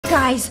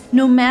Guys,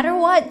 no matter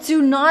what,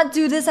 do not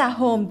do this at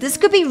home. This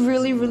could be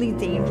really, really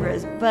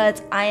dangerous,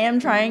 but I am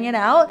trying it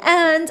out.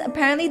 And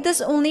apparently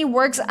this only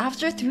works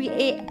after 3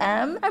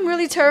 a.m. I'm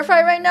really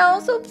terrified right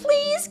now, so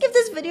please give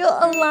this video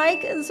a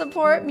like and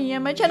support me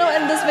and my channel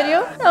and this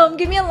video.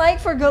 Give me a like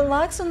for good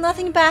luck so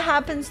nothing bad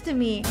happens to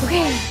me.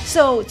 Okay,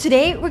 so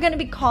today we're gonna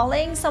be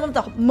calling some of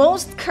the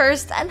most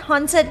cursed and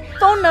haunted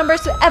phone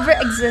numbers to ever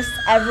exist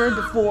ever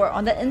before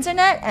on the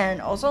internet and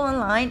also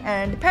online.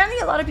 And apparently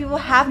a lot of people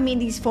have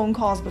made these phone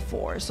calls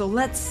before, so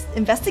let's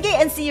investigate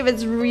and see if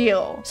it's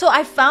real. So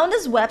I found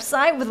this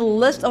website with a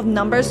list of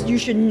numbers you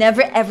should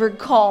never ever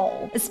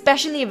call,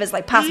 especially if it's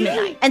like past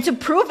midnight. And to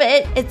prove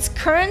it, it's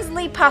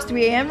currently past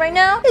 3 a.m. right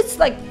now. It's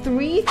like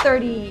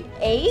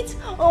 3:38.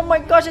 Oh my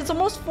gosh, it's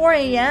almost 4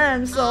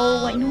 a.m. so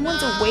like no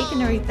one's awake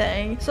and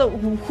everything. So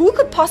who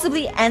could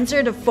possibly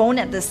answer the phone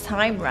at this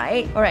time,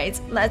 right? All right,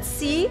 let's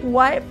see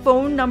what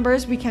phone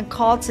numbers we can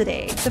call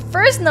today. The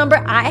first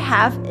number I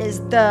have is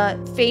the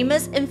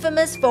famous,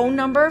 infamous phone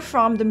number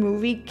from the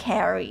movie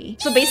Carrie.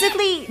 So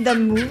basically, the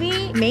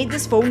movie made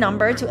this phone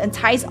number to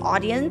entice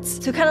audience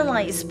to kind of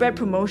like spread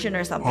promotion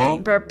or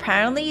something. But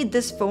apparently,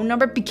 this phone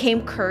number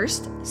became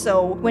cursed.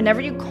 So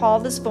whenever you call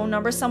this phone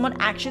number, someone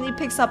actually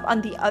picks up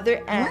on the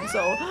other end.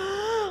 So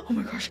oh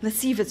my gosh, let's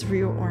see if it's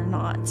real or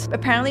not.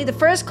 Apparently, the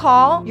first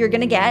call you're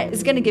gonna get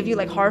is gonna give you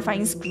like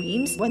horrifying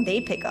screams when they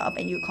pick up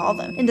and you call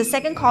them. In the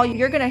second call,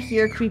 you're gonna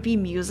hear creepy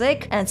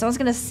music and someone's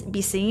gonna be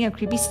singing a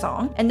creepy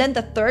song. And then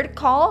the third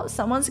call,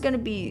 someone's gonna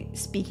be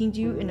speaking to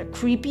you in a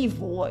creepy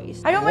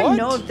voice. I don't really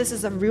know if this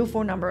is a real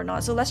phone number or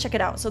not, so let's check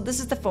it out. So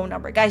this is the phone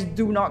number. Guys,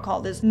 do not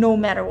call this no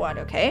matter what,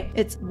 okay?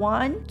 It's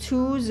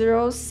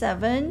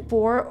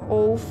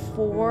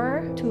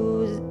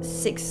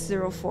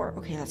 1-207-404-2604.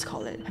 Okay, let's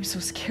call it. I'm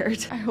so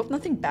scared. I hope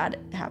nothing bad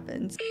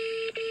happens.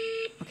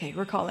 Okay,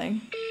 we're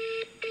calling.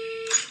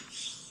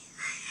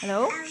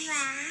 Hello?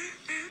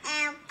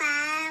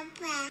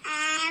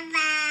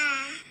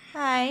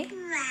 Hi.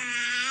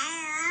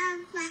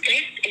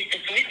 This is the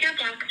voicemail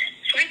box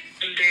for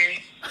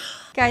number.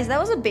 Guys, that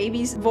was a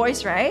baby's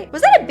voice, right?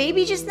 Was that a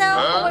baby just now?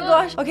 Oh my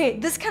gosh. Okay,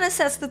 this kind of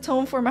sets the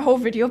tone for my whole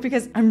video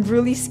because I'm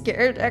really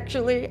scared,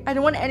 actually. I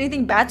don't want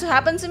anything bad to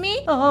happen to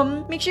me.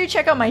 Make sure you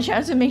check out my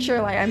channel to make sure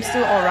like I'm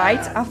still alright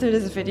after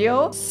this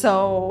video.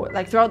 So,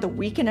 like throughout the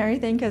week and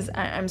everything, because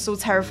I'm so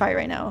terrified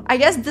right now. I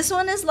guess this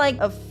one is like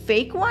a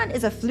fake one.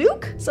 It's a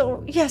fluke.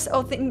 So, yes.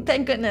 Oh,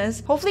 thank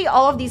goodness. Hopefully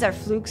all of these are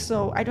flukes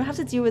so I don't have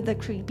to deal with the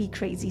creepy,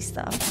 crazy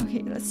stuff.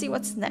 Okay, let's see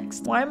what's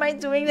next. Why am I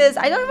doing this?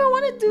 I don't even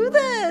want to do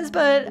this,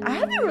 but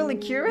I've been really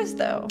curious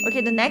though.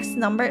 Okay, the next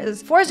number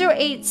is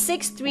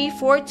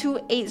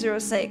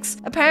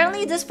 408-634-2806.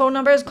 Apparently, this phone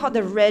number is called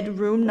the Red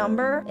Room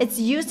number. It's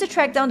used to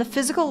track down the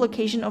physical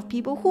location of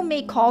people who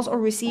make calls or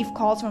receive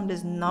calls from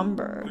this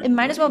number. It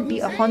might as well be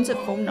a haunted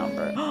phone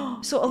number.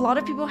 So a lot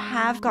of people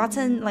have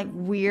gotten like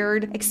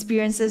weird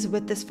experiences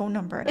with this phone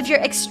number. If you're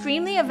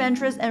extremely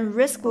adventurous and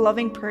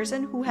risk-loving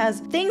person who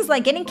has things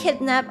like getting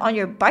kidnapped on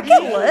your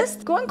bucket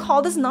list, go and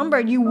call this number.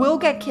 You will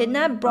get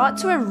kidnapped, brought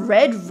to a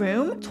red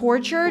room,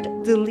 tortured,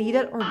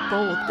 deleted, or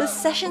both. The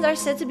sessions are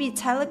said to be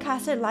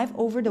telecasted live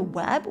over the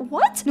web.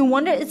 What? No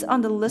wonder it's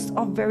on the list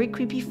of very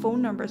creepy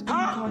phone numbers. Oh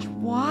my gosh,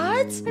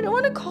 what? I don't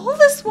want to call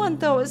this one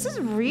though. Is this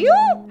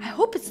real? I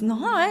hope it's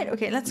not.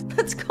 Okay, let's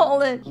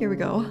call it. Here we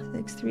go.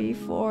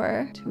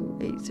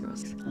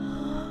 634-2806.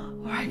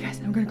 Alright guys,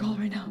 I'm gonna call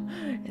right now.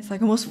 It's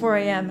like almost 4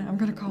 a.m. I'm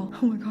gonna call.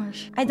 Oh my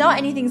gosh. I doubt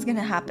anything's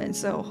gonna happen,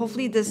 so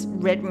hopefully this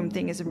red room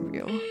thing isn't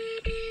real.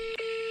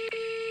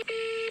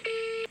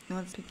 No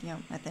one's picking up,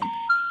 I think.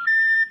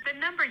 The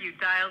number you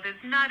dialed is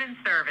not in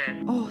service.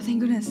 Oh,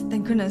 thank goodness.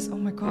 Thank goodness. Oh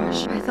my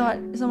gosh. I thought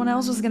someone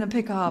else was gonna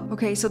pick up.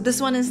 Okay, so this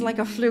one is like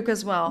a fluke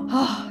as well.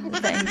 Oh,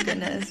 thank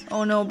goodness.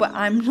 Oh no, but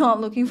I'm not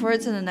looking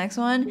forward to the next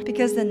one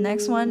because the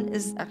next one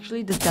is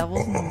actually the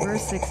devil's number,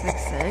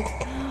 666.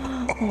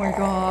 Oh my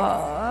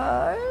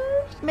god.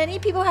 Many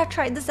people have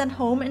tried this at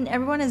home and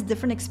everyone has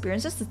different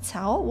experiences to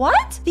tell.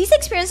 What? These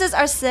experiences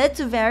are said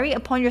to vary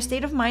upon your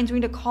state of mind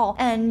during the call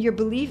and your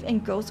belief in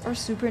ghosts or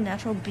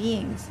supernatural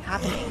beings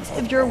happenings.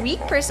 If you're a weak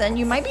person,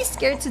 you might be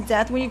scared to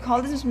death when you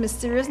call this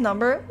mysterious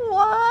number.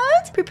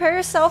 What? Prepare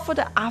yourself for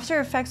the after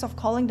effects of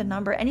calling the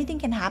number. Anything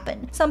can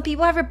happen. Some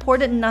people have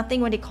reported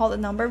nothing when they call the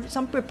number.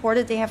 Some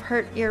reported they have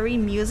heard eerie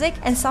music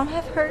and some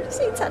have heard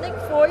satanic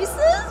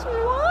voices.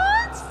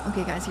 What?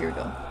 Okay guys, here we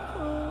go.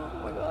 Oh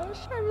my gosh,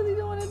 I really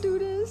don't want to do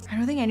this. I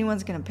don't think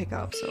anyone's gonna pick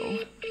up, so...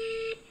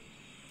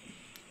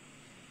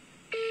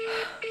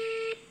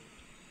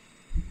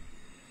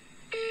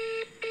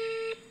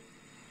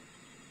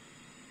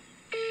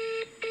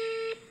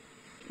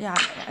 yeah,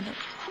 I don't...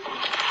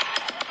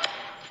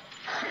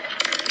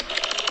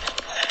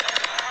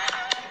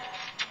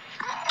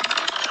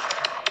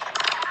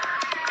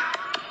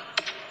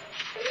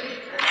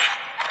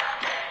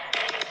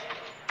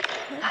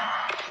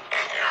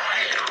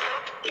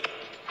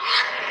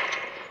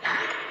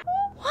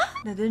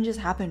 That didn't just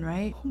happen,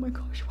 right? Oh my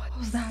gosh, what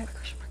was that? Oh my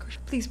gosh, oh my gosh.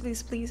 Please,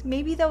 please, please.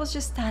 Maybe that was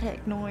just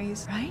static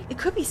noise, right? It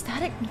could be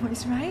static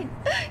noise, right?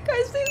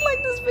 Guys, please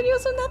like this video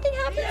so nothing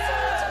happens to me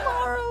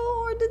tomorrow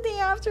or the day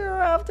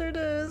after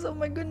this. Oh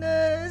my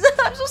goodness.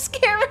 I'm so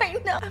scared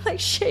right now. I'm like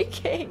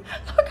shaking.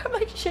 Look, I'm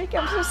like shaking.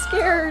 I'm so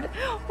scared.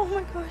 Oh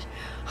my gosh.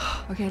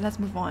 Okay, let's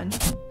move on.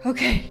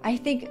 Okay, I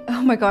think,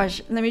 oh my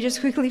gosh, let me just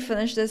quickly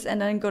finish this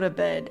and then go to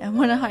bed. I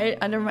want to hide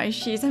under my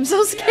sheets. I'm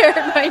so scared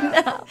right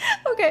now.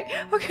 Okay.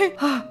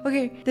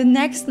 Okay, the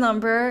next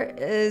number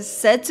is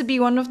said to be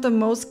one of the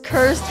most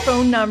cursed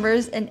phone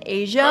numbers in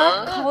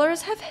Asia.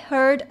 Callers have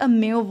heard a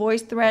male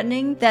voice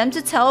threatening them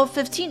to tell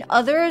 15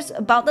 others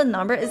about the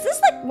number. Is this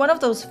like one of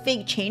those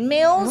fake chain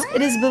mails?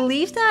 It is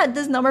believed that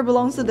this number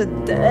belongs to the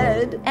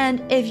dead.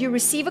 And if you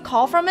receive a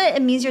call from it,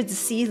 it means your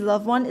deceased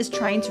loved one is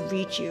trying to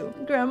reach you.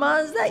 Grandma,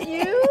 is that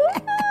you?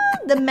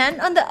 The man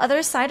on the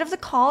other side of the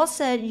call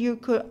said you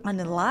could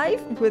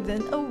unalive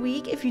within a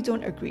week if you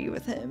don't agree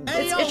with him.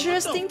 It's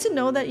interesting to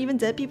know that even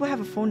dead people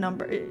have a phone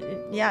number.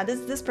 Yeah,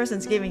 this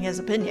person's giving his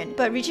opinion.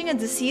 But reaching a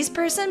deceased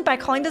person by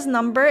calling this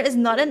number is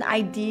not an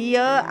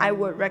idea I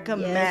would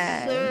recommend.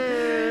 Yes,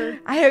 sir.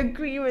 I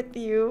agree with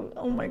you.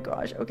 Oh my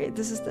gosh. Okay,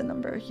 this is the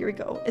number. Here we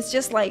go. It's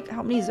just like,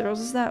 how many zeros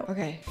is that?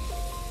 Okay.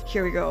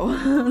 Here we go.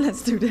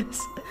 Let's do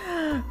this.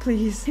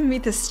 Please give me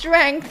the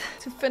strength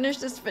to finish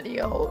this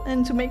video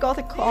and to make all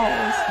the calls.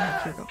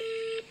 Yeah, here we go.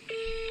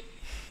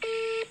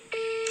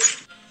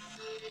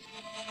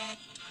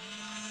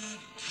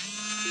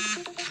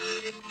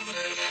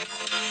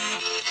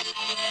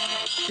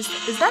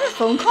 Is that a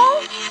phone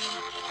call?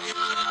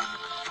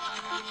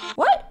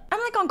 What? I'm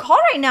like on call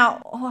right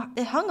now. Oh,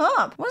 it hung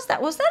up. What's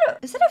that? Is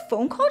that a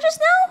phone call just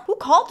now? Who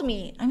called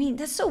me? I mean,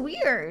 that's so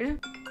weird.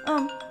 Oh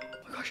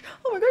my gosh,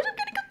 I'm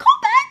getting a call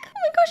back. Oh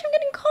my gosh, I'm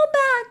getting a call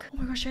back. Oh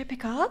my gosh, should I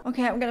pick up?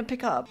 Okay, I'm gonna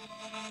pick up.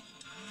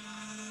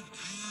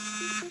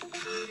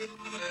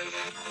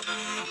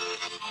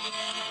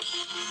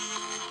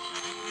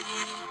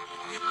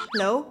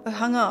 Hello? It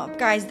hung up.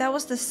 Guys, that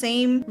was the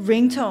same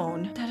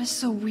ringtone. That is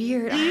so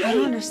weird. I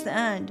don't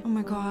understand. Oh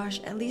my gosh.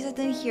 At least I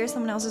didn't hear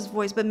someone else's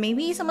voice, but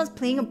maybe someone's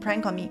playing a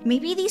prank on me.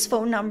 Maybe these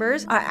phone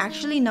numbers are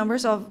actually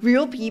numbers of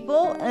real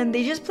people and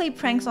they just play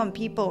pranks on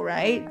people,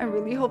 right? I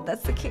really hope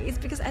that's the case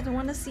because I don't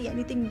want to see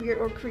anything weird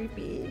or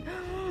creepy.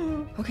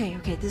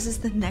 Okay, this is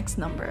the next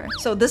number.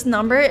 So this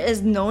number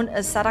is known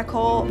as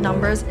STARCODE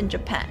numbers in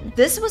Japan.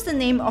 This was the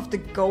name of the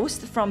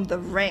ghost from The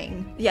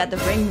Ring. Yeah, The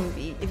Ring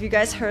movie. If you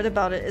guys heard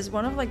about it, it's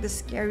one of like the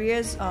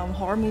scariest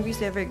horror movies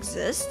to ever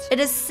exist. It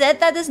is said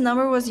that this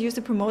number was used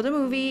to promote the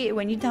movie.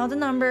 When you dial the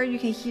number, you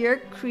can hear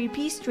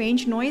creepy,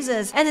 strange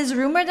noises. And it's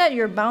rumored that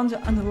you're bound to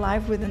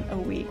unalive within a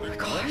week. Oh my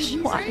gosh,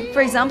 why?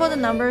 For example, the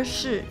number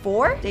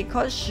 4, they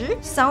call it shi,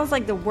 sounds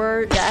like the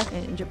word death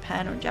in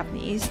Japan or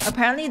Japanese.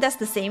 Apparently, that's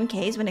the same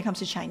case when it comes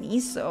to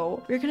Chinese,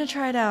 so we're gonna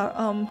try it out.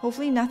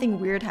 Hopefully nothing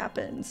weird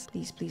happens.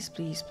 Please,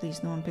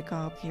 no one pick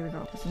up. Here we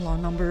go. That's a lot of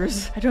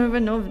numbers. I don't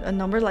even know if a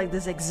number like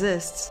this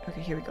exists.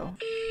 Okay, here we go.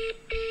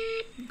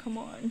 Come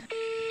on.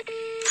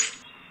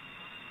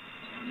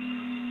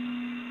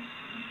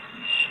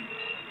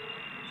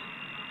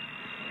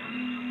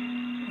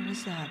 What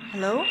is that?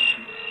 Hello?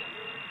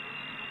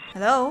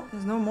 Hello?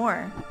 There's no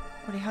more.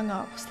 Oh, they hung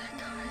up. What's that,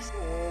 guys?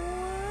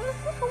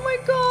 Oh my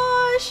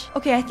gosh.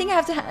 Okay, I think I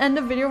have to end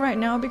the video right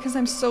now because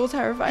I'm so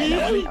terrified.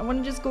 I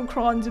want to just go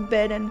crawl into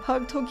bed and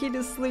hug Toki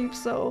to sleep.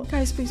 So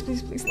guys, please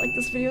like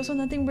this video so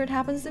nothing weird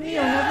happens to me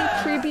or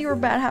nothing creepy or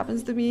bad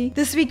happens to me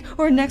this week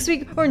or next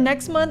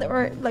month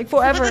or like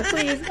forever,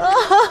 please.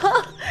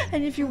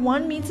 And if you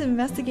want me to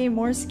investigate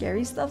more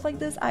scary stuff like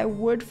this, I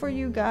would for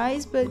you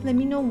guys, but let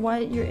me know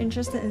what you're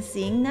interested in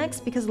seeing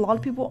next because a lot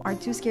of people are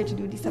too scared to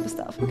do these type of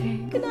stuff. Okay,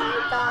 good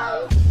night,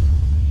 bye.